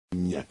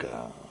Monyaka.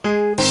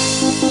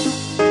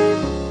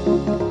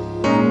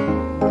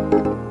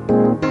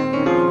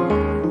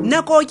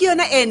 Nako ke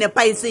yona e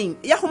nepaitseng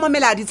ya go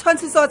mamela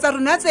ditshwantshiso tsa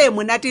rona tse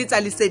monate tsa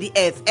Lesedi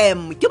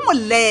FM ke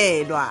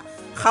Molelwa.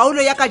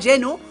 Kgaolo ya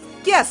kajeno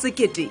ke ya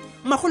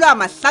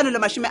 1531.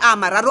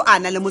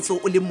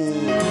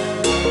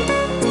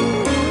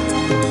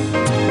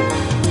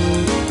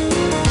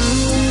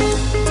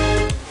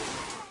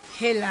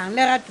 Helang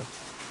lerato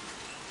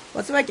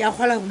wa tseba ke a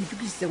kgola go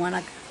ntokisitse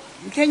ngwanaka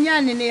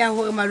ntlhenyane ne ya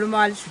gore malome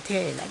wa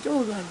lesuthela ke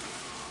o jalo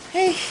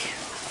Hey,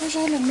 go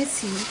jalo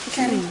Messi, ke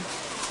tla reng.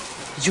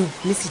 Jo,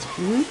 Messi.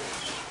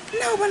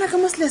 Nna o bona ka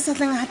mo sele sa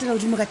tlang hatela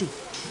godimo ka teng.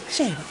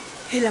 Sheba.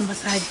 helang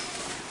basadi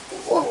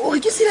o re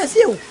ke sela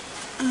seo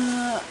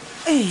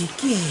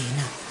Ke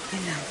ena.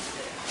 helang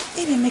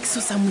Ebe Max o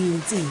sa mo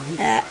entseng.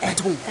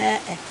 Bathong.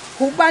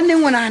 go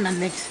baneng o nagana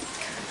max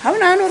ga o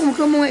nagane gore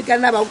motlho mongwe e ka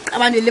nna ba o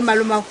qabane le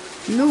malome ao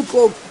mme o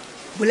tlo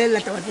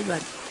bolelela taba tse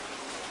jwane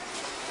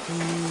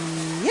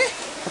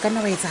O ka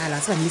nna wa etsagala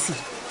tseba Messi.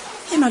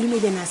 E malome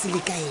le ena a se le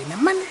ka ena.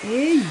 Man.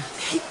 Hey,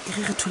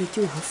 re thole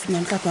ke o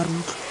hofinyane ka kwa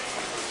rutlo.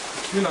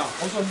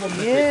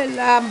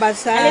 helang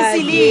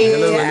basadi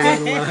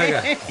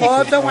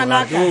kgotso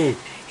ngwanaka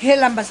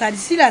helang basadi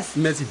silas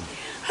Messi.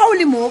 ga o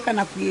le mo ka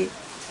nako e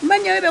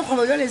mmanya e be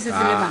kgwebo jale se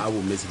se lema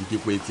Abo Messi ke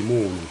kwetse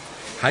mono.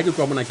 Ha ke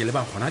kwa mona ke le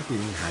ba gona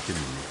teng ha ke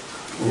mme.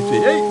 Itse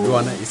le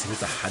wona e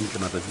sebetsa hantle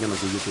matsatsing ana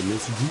go yetso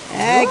Messi.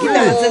 ke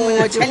taba tse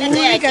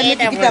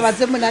monate ke taba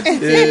tse monate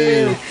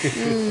tseo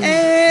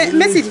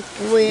Messi.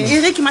 We. E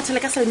re ke mathele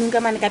ka sa neng ka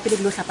mane ka pele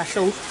ke lo hlapa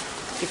hlou.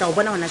 Ke tla o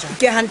bona ona jang.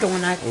 ke hantle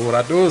ngwanaka O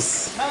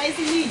ratos.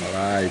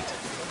 Alright.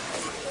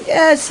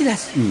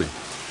 silas Mme.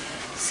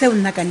 seo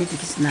nna ka nnete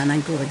ke senanang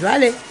ke gore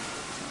jale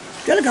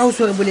ka go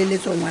se re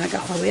boleletsong ngwana ka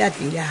kgwebo ya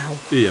tlile gago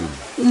Em.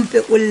 o mpe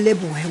o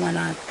leboge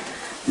ngwanaka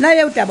nna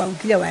eo taba o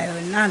kile wa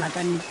nagana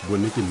ka nnete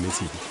Bonnete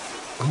Messi.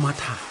 O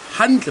matha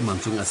hantle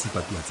mantsong a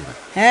sipatu a tseba.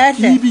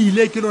 hetlhe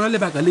Ebile ke lona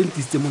lebaka le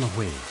ntisitse mona ho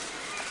wena.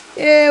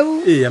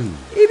 eo Em.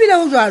 ebile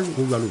go jalo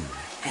Go jalo.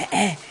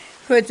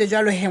 go etse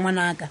jalo he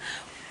ngwanaka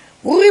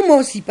gore mo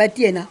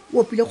seipati ena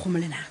o opile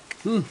kgomo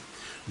lenaka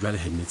Jwale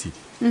he Messi.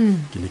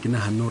 Ke ne ke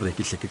nahanne hore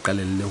ke hle ke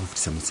qalelle ho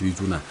fitisa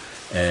mosebetsi ona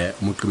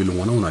moqebelong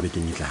ngwana o na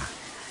bekeng e tlang.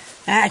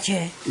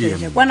 atšhe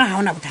kwana ga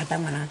o na bothata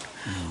ngwanaka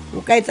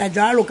o ka etsa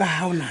jalo ka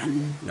ga o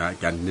naganne Ya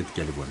ke a nnete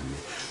ke a le bona mme.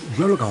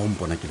 Jwalo ka ho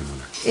mpona ke le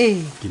mona.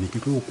 ee Ke ne ke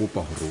tlo o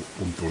kopa hore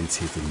o mpe o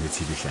ntshetse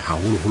Messi bihle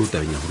haholo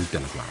tabeng ya ho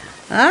ritela jwala.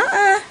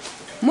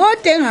 mo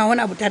teng ga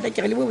gona bothata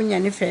ke re le bo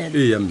bonnyane fela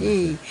Ee, ya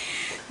mme.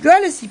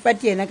 jwale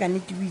seipati ena ka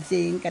nnete o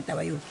itseng ka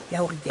taba yo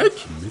ya gore ke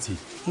Messi.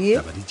 Ee.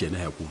 Taba di jena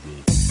ya ko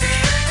beng.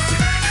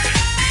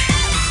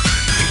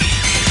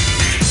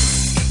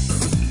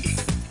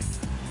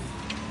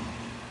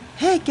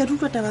 He ke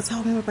rutwa taba tsa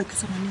go mo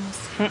pakiso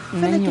ngwanese.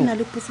 Fela ke na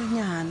le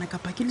potsonyana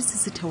kapa ke le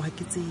sesetheo ha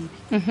ke tsebe.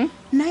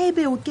 Na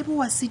ebe o ke bo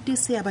wa site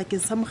se ya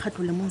bakeng sa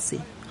mokgatlo le monse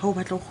ha o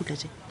batla go khutla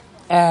je.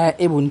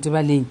 e bonte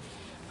baleng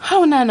ha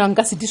o nana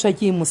nka setiswa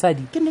ke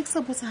mosadi Ke ne ke sa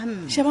botsa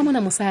hanne. sheba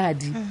mona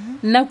mosadi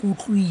nna ke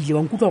utlwile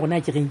wa nkutlwa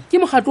gona ke reng ke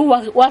mokgatlo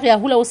wa re ya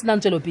hula o sena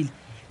ntswelo pele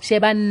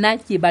sheba nna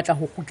ke batla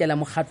go gutlela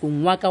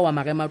mokgatlong wa ka wa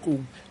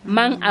marematlong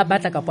mang a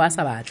batla kapo a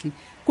sa batle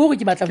ko gore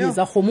ke batla go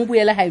etsa kgomo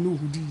boele ha e le o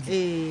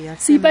hodile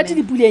seipati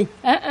dipuleng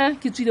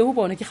ke tswile ho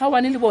bona ke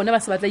gawane le bona ba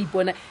se batla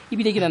ipona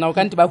ebile ke nana go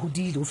ka nte ba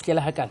hodile go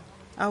fitlela hakana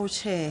Ao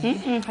che.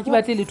 ga ke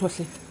batle le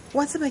thohle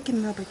Wa tseba ke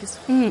mme wa pakiso.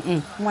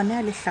 Ngwana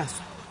ya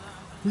lehlaswa.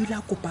 O ile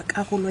a kopa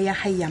karolo ya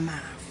hae ya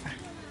mafa.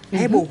 Ha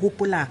ebe o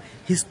hopola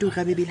history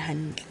ya bebele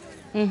hantle.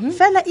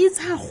 Fela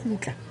itse ha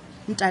khutla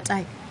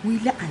ntatae o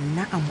ile a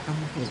nna a mo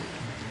amohela.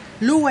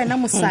 Le wena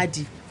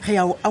mosadi re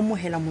ya o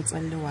amohela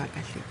motswalle wa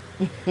ka hle.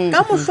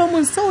 Ka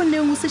mohlomong seo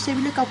neng o se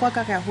shebile ka kwa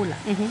ka re a hola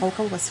ha o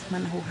ka ba se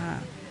fumana ho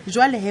ha.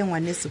 Jwale he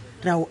ngwaneso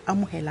ra o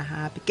amohela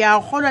hape ke a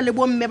kgolwa le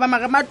bomme ba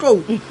marematlou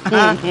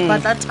ba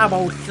tla thaba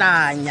o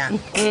hlanya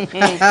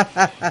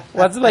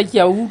wa tseba ke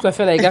a utlwa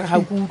fela e ka ga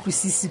ke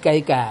utlwisisi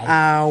kae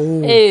Ao.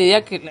 ya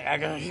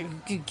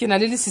ke na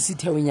le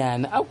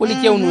sisitheonyana a ko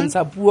le ke o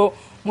nontsha puo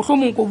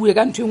mohlomong ko bue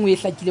ka ntho e nngwe e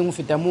hlakileng go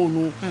feta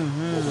mono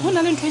go na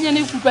le nthonyana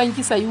e kutlwang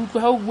ke sa e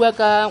utlwa ga o bua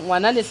ka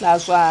ngwana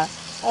lehlaswa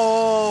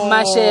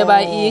masheba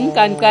eng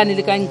kanqane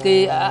le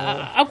kanqe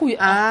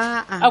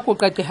a ko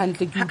qaqe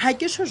hantle ke ha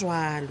ke sho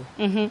jwalo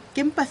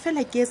ke mpa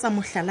fela ke etsa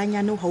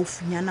mohlalanyane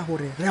haufinyana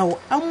hore re a o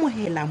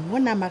amohela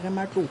mona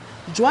marematlou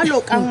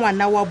jwalo ka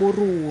ngwana wa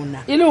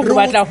borona e le go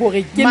batla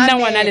gore ke nna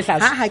ngwana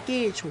lehlaswa ha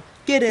ke tsho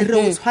ke re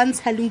o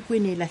tshwantsha le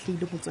nkwene e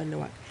lahlile motswalle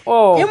wa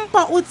Oh.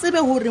 empa o tsebe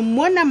hore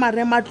mona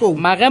marematlou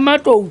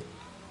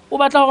o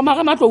batla gore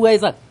marematlou a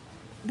etsa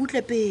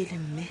butle pele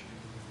mme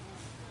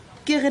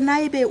ke re na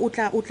ebe o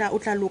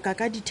tla loka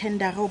ka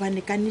ditendera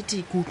hobane ka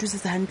nnete ke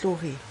utlwisisa hantle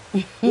hore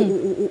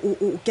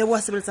o ke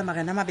wa sebeletsa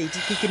marena mabedi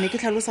ke ne ke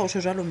tlhalosa o sho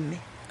jwalo mme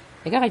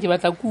e ka ga ke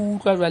batla ke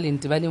utlwa jwa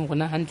lente ba leng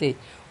gona hantle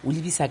o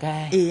lebisa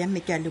kae ee mme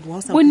ke a leboha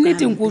o sa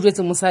bonneteng ko o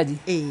jwetse mosadi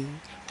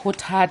go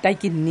thata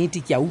ke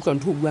nnete ke a utlwa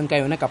ntho o buang ka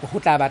yona kapa go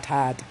tla ba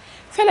thata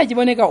fela ke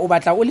bone ka o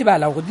batla o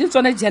lebala gore le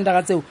tsona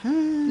dithendara tseo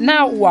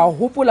na o a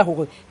hopola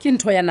gore ke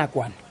ntho ya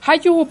nakwana ha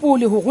ke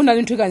hopole go gona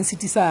le ntho e ka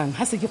nsitisang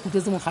ha se ke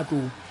khutletse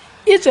mogatlong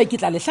e tswe ke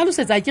tla le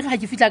hlalosetsa ke re ha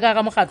ke fitla ka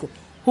ga mogatlo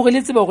gore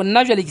le tsebe gore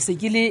nna jwale ke se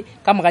ke le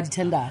ka moga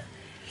dithendara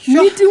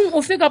meeting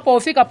ofe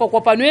kapa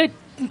kopano e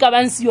nka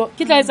bansio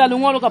ke tla etsa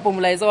lengolo kapa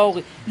molaetsa wa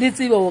gore le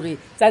tsebe gore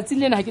tsatsi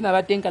lena ha ke na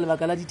ba teng ka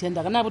lebaka la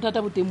dithendara na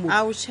bothata bo teng mo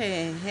ao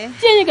chehe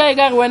ke eng ka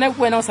re wena ke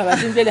wena o sa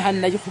batleng jwale ha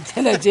nna ke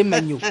khutlela je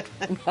manyo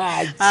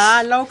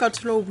la o ka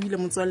thola o buile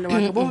motswalle wa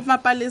ka bo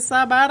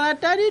mapalesa ba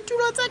rata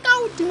ditulo tse ka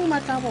hodimo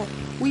matlabo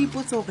o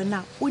ipotse gore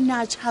na o ne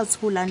a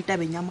tsholang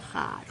tabeng ya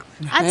mogalo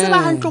a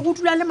tseba hantle go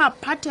dula le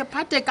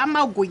maphathephate ka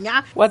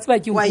magonya wa tseba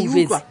ke o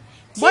buvetse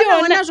bona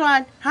ona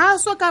jwale ha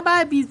so ka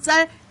ba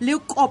bitsa le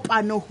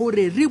kopano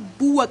hore re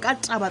bua ka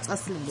taba tsa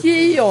selemo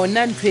ke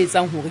yona ntho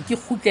etsang hore ke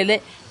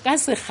khutlele ka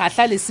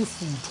segahla le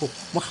sefutho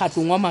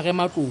mogatlong wa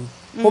marematlong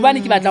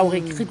gobane ke batla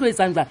gore ke tlo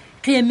etsang jwa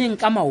re emeng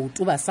ka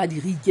maoto basadi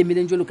re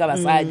ikemeleng jalo ka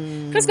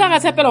basadi re se ka ga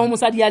tshepela go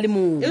mosadi ya le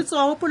mong e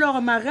tswa gopola gore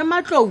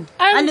marematlong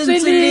a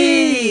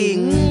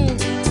lentsweleng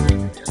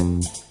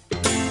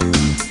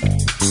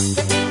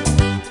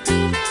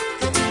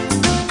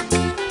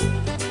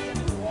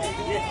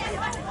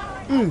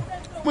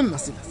monna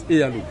Silas e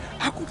yalo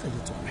a kutla le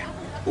tsona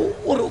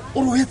o re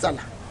o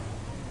etsala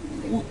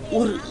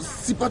o re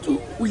Sipatu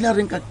o ile a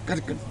reng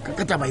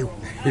ka taba eo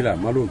hela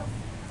malome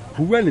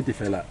go bua nnete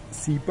fela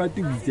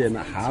Seipati o itse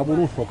ena ga a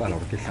bone go tlhokala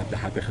gore ke tlhape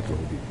gape kgetlo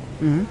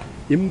godimo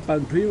empa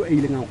ntho eo a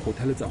ileng a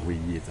nkgothaletsa go e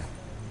etsa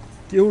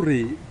ke gore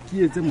ke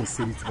etse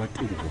mosebetsi wa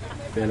temo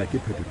fela ke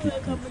pheto ke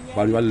tu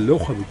ba le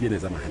kgwebo ke ene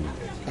tsa maganeng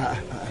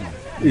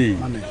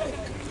mamela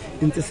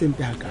e ntse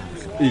sempe ga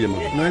kahle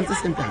no e ntse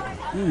sempe ga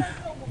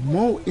kahle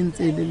mo e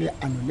ntse le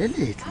leano le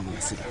letle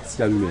monna Silas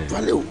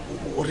jwale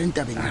o reng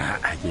tabeng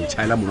ke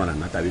chaela monwana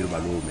nna tabelo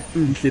balome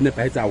itlene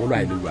pa etsa golo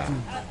ha ile ba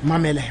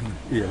mamela hemo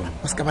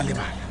o ska ba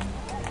lebala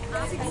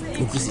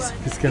o kwisisa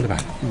ke ska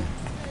lebala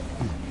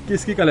ke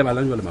ske ka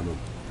lebala jwale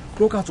malome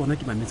tlo ka tsona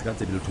ke mametse ka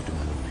tsebele thoto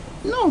malome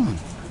no man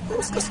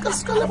o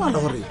ska lebala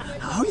gore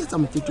ha o etsa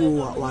mokete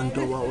wa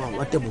nto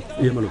wa tebo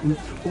malome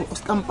o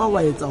ska mpa wa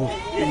etsa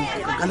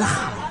ka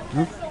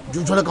legala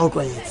jwale ka o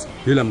tlwaetse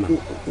hela mma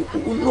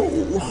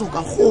o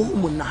hloka go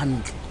monna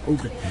hantle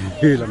okay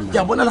hela mma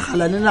ke bona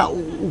legalane na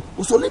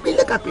o so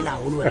lebile ka pela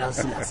go wena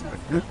Silas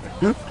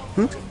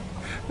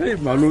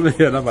malome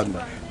yena banna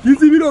ke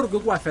tsebile gore ke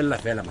kwa fella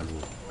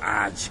malome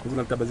ke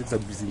bona taba tse tsa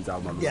busing tsa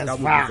malome ka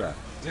botsa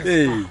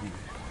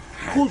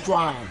go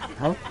tswa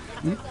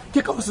ke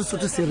ka go se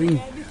sote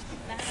sereng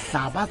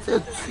hlaba tse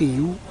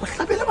tshweu o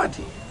hlabele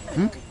badimo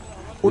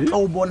o tla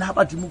o bona ha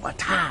badimo ba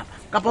thaba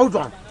kapa o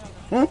tswa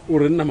o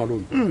re nna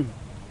malome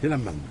hela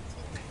manna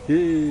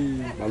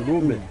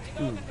malome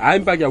a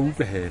empa ke a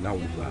utlwa hela o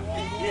bua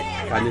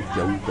ka ne ke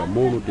a utlwa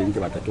mo no teng ke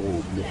batla ke go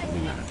mo go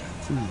menana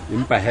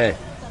empa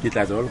ke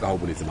tla tswa ka go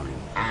boletse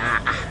malome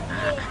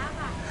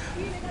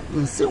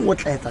nseng o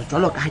tla etsa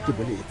jwalo ka ha ke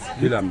boletse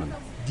hela manna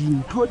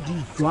dintho di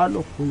jwalo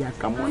go ya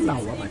ka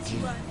molao wa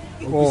badimo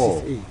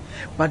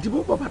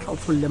badimo ba batla o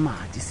tsholle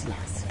madi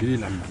Silas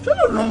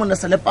jalo no monna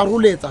sa le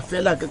paroletsa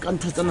fela ka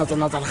ntho tsena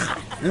tsona tsa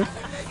legala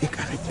e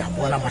ka re ke a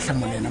bona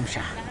mahlamone ena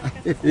mshana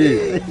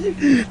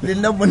le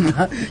nna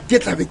monna ke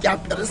tla be ke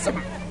apere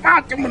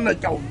sebate monna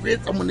ke a o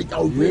jwetsa monna ke a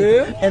o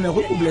jwetsa ene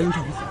go o bolela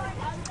ntho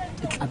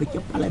ke tla be ke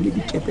palame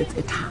dikepe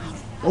tse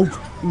tharo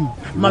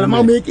malama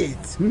o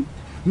meketse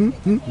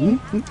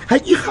ha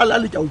ke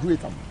galale ke a o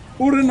jwetsa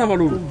o re nna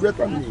malome o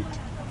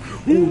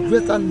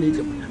jwetsa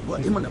nnete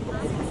e mona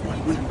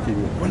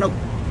bona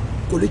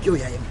kolekeo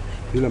ya ema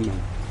hela mma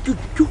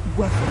ke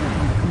bua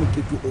ka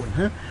mokete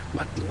ona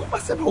batho ba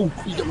se ba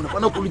utlwile mona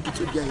bona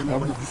koleketso ya ema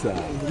bona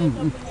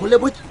go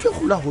lebo ke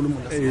tshwegula holo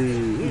mona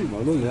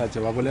malome ya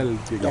tshaba bolela le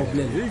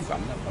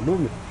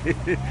malome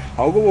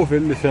ha o go bo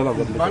felle fela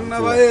banna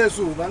ba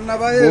yeso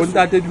o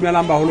ntate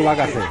dumelang ba holo ba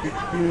ka hle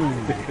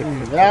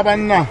ya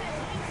banna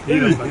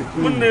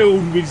monna o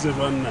mbedisa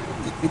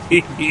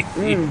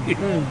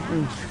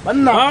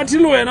banna a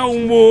thilo wena o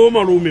mo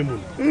malome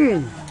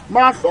mona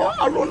mahlo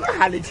a lona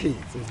ha le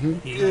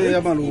thetse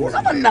ya malome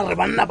banna re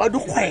banna ba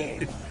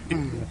dikgwebo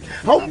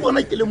ha o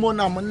mpona ke le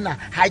mona monna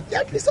ha ke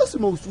a tlisa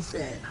semousu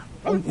fela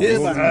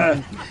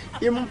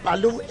empa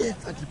le ho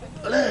etsa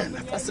dipolena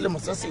tsa selemo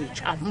se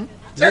setjha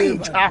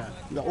tjha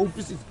ya o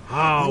utlwisisa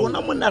bona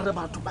monna re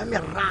batho ba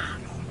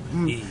meralo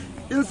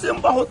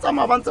inseng ba go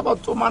tsamaya ba ntse ba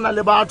tsomana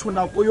le batho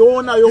nako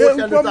yona yo go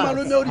tleletsa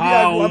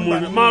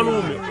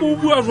malome o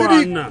bua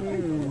jwana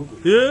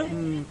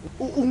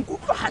o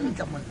nkutlwa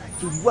hantle monna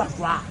ke bua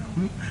jwang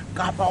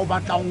kapa o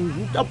batla go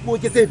ruta puo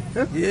ke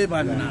tsene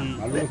banna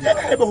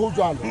e be go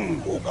jwalo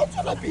o ka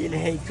tswela pele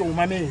he ke o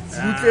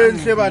mametse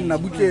butleng banna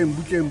butleng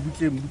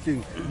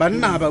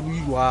banna ba bui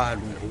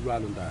jwalo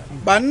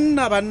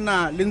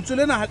banna lentswe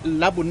lena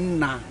la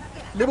bonna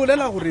le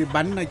bolela gore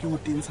banna ke go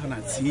tentshana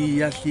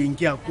tsheya hleng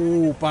ke a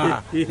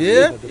kopa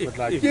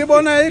ke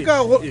bona e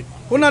ka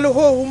go na le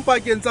go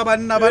gompakeng tsa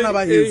banna bana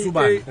ba heso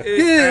bana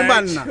ke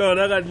banna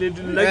ona ka nnete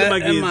nna ke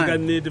maketse ka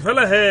nnete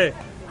fela he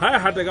ha e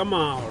hate ka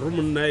maro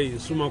monna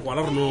eso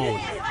makwala re none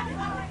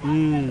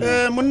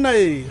monna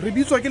re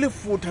bitswa ke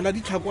lefotha la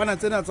ditlhakwana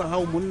tsena tsa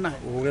gago monna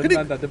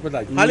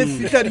ga le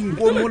fitlha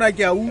dinkong mona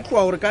ke a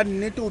utlwa gore ka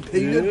nnete o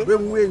theile ntho e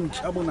nngwe e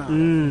ntšha mona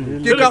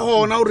ke ka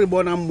gona o re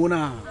bonang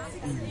mona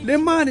le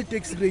mane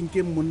taxi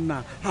renkeng monna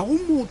ga go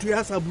motho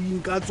ya sa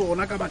buing ka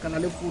tsona ka baka la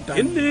lefota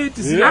ke nnete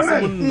selase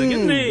monna ke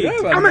nnete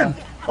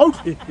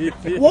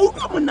wa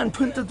utlwa monna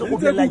ntho ntse tse go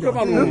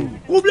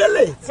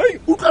boleletse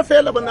utlwa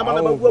fela bana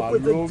bana ba bua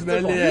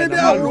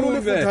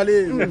lefotha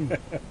leo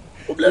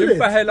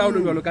empa hela o le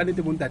jalo ka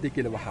nnete bontate ke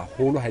leba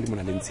haholo ha e le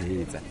mona le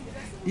ntshehetsa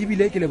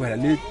ebile ke lebala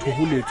le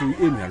thoholetso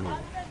eno ya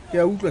lona ke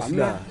a utlwa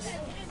Silas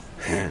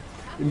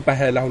empa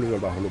hela ho le jalo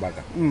baholo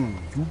baka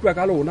ke utlwa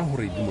ka lona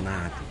hore di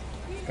monate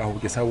ka ho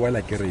ke sa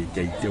wela ke re ke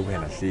a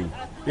itebohela hleng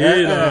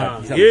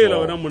ela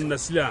wena monna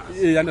Silas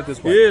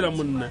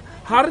monna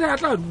ha re a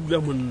tla dula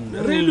monna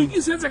re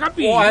lokisetse ka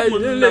pele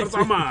monna re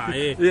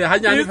tsamaye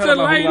e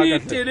tselaine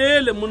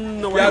telele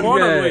monna wa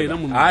bona wena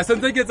monna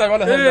sentse ke tsa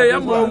jwala ya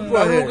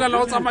monna re ka la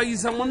o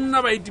tsamaisa monna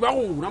baiti ba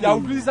rona ya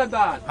utlwisa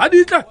tata ha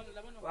di tla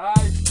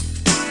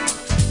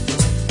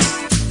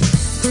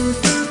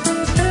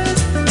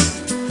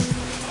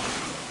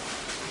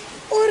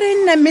o re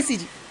nna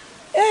Mesedi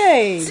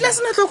Sila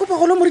sena tlo kopa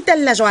go lo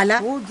moritelela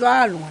jwala o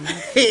jwalo ngwana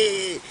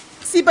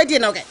sipa di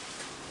ena o kae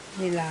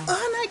Melang.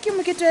 ana ke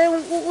mokete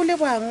o le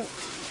bang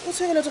o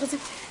tshwegela tse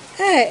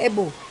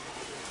ebo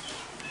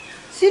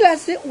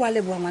Silas wa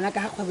leboa ngwana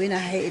ka kgwebo ena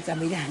ha e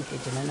tsamaile hantle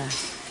tjena na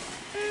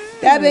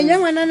tabeng ya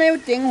ngwana na yo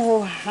teng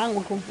ho hang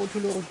o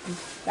tlhomphothole go tu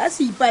ka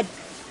sipati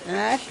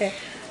hle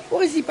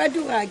o re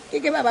sipati ga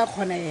ke ba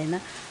kgona yena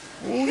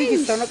o re ke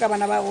sono ka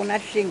bana ba rona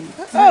hleng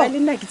le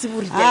nna ke tsebo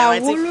ritela wa a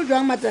holo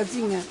jwang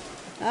matsatsing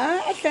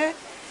hle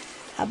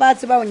ha ba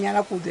tseba o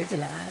nyala ko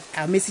jwetsela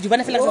a Mesedi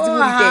bona fela sa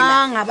tsebo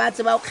ritela ha ba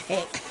tseba o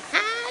kgeka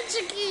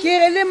ke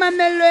re le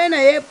mamello ena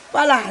e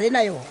pala ha lena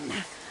yona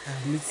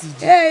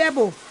Mesedi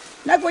yabo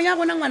nakong ya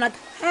gona ngwana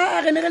ha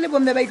re ne re le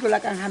bomme ba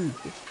itlola kang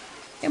hampe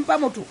empa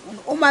motho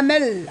o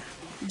mamella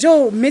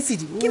jo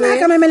Mesedi ke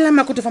na ka mamella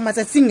makoto fa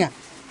matsatsing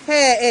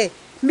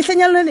mehleng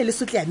ya lona ne le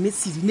sotleha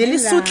Mesedi ne le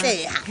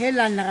sotleha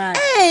hela nna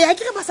a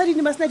ke re basadi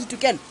ne ba sena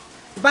ditokelo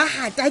ba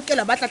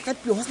hatakelwa ba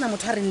tlatlapiwa go sena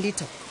motho a reng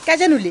letho ka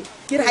jano le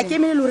ke re ga ke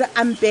emele le gore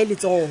a mpeye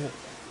letsogo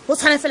go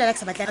tshwana fela la ke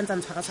sa batla ga ntse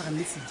ntshwara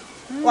Mesedi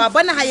wa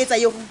bona ga etsa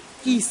yo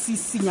ke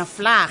sisinya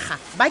flaga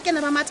ba kena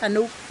ba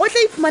mathano o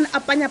tla iphumane a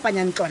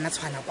panyapanya ntlwana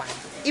tshwana kwana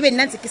ebe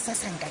nna ntse ke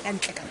sasanka ka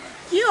ntle ka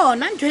ke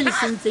yona ntho e le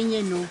sentseng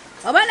eno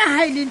wa bona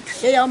ha ile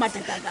ntho ya o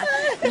matakaka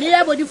le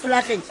ya bo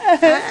diflageng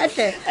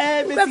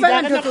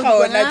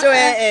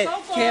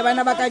ke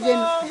bana ba ka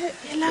jeno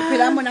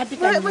phela monate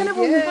ka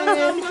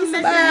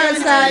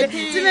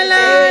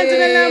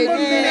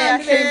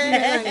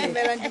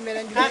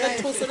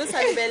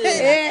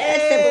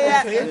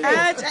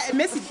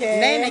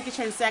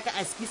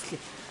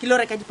ke lo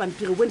reka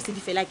dipampiri bone se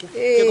di fela ke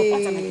go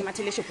patsana ke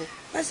mathele shopo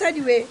basadi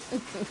we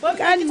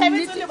ka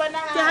nnete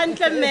ke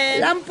hantle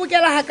mme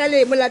lampokela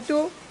hakale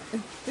molato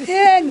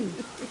ka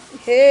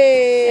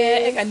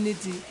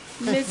nnete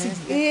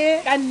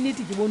ka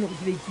nnete ke bone go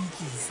ke ke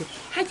ikise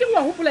ha ke wa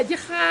hopola ke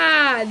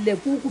gale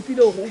go kopile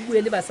go bue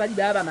le basadi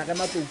ba ba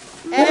magamatlong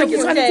go ke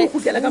tshwanetse go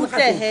khutlela ka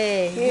mogatong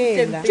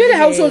ke le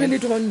ha o so re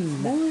le thonna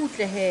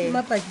butle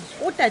mapaki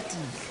o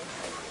tatile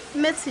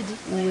Mesedi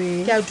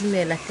ke a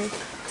dumela hle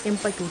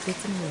empa ke o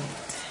tletse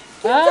nnete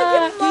ke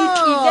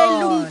tlile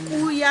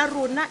lunku ya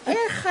rona e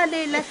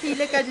galela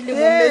file ka dilemo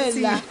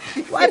Mesedi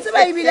wa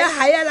tseba ibile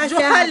ha ya la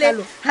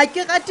jwale ha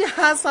ke rate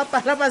ha sa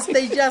pala ba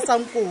stage ya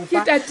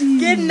sankopa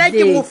ke nna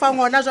ke mo fa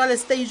ngona jwale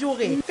stage o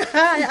re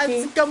a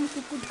tsika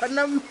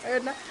mokukutana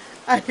mena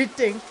a le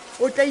teng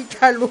o tla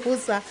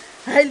itlhalosa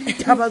ha ile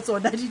taba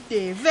tsona di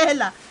teng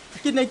fela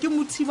ke ne ke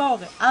mothiba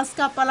hore a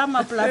ska pala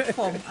ma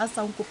platform a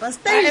sankopa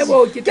stage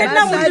ke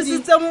nna mo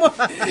tsitse mo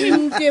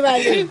ke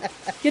bale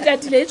ke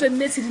tatile etswe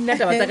Mesedi nna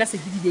taba tsa ka se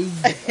ke di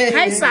beile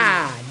ha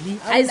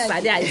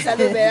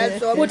isale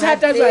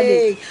bothata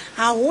jwale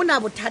ha hona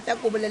bothata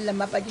ko bolella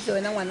mapaki ke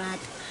wena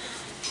ngwanaka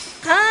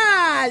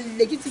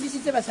khale ke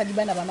tsebisitse basadi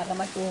bana ba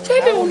magamatlong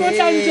tebe o no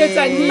tla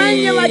ntsetsa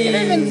manye wa ke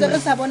re ntse re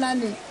sa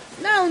bonane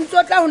na o ntse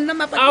o tla ho nna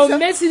mapaki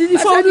Mesedi di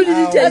phone di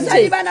ditente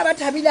basadi bana ba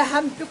thabile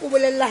hampe ko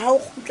bolella ha o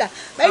khutla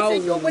ba itse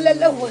ke o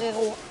bolelle hore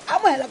go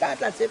amohela ka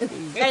tla tsebe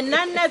nna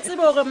nna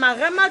tsebe hore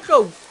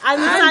magamatlong a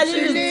ntse a le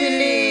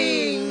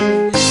tseleng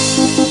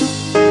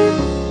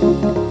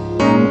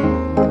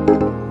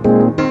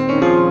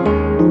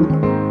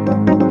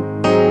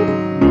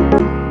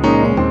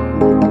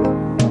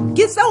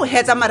ke tsao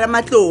hetsa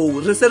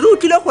maramatlong re se re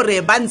utlwile gore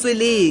ba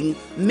ntsweleng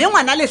mme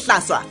ngwana le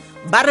hlaswa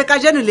ba re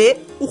ka jeno le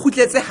o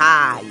khutletse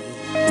hae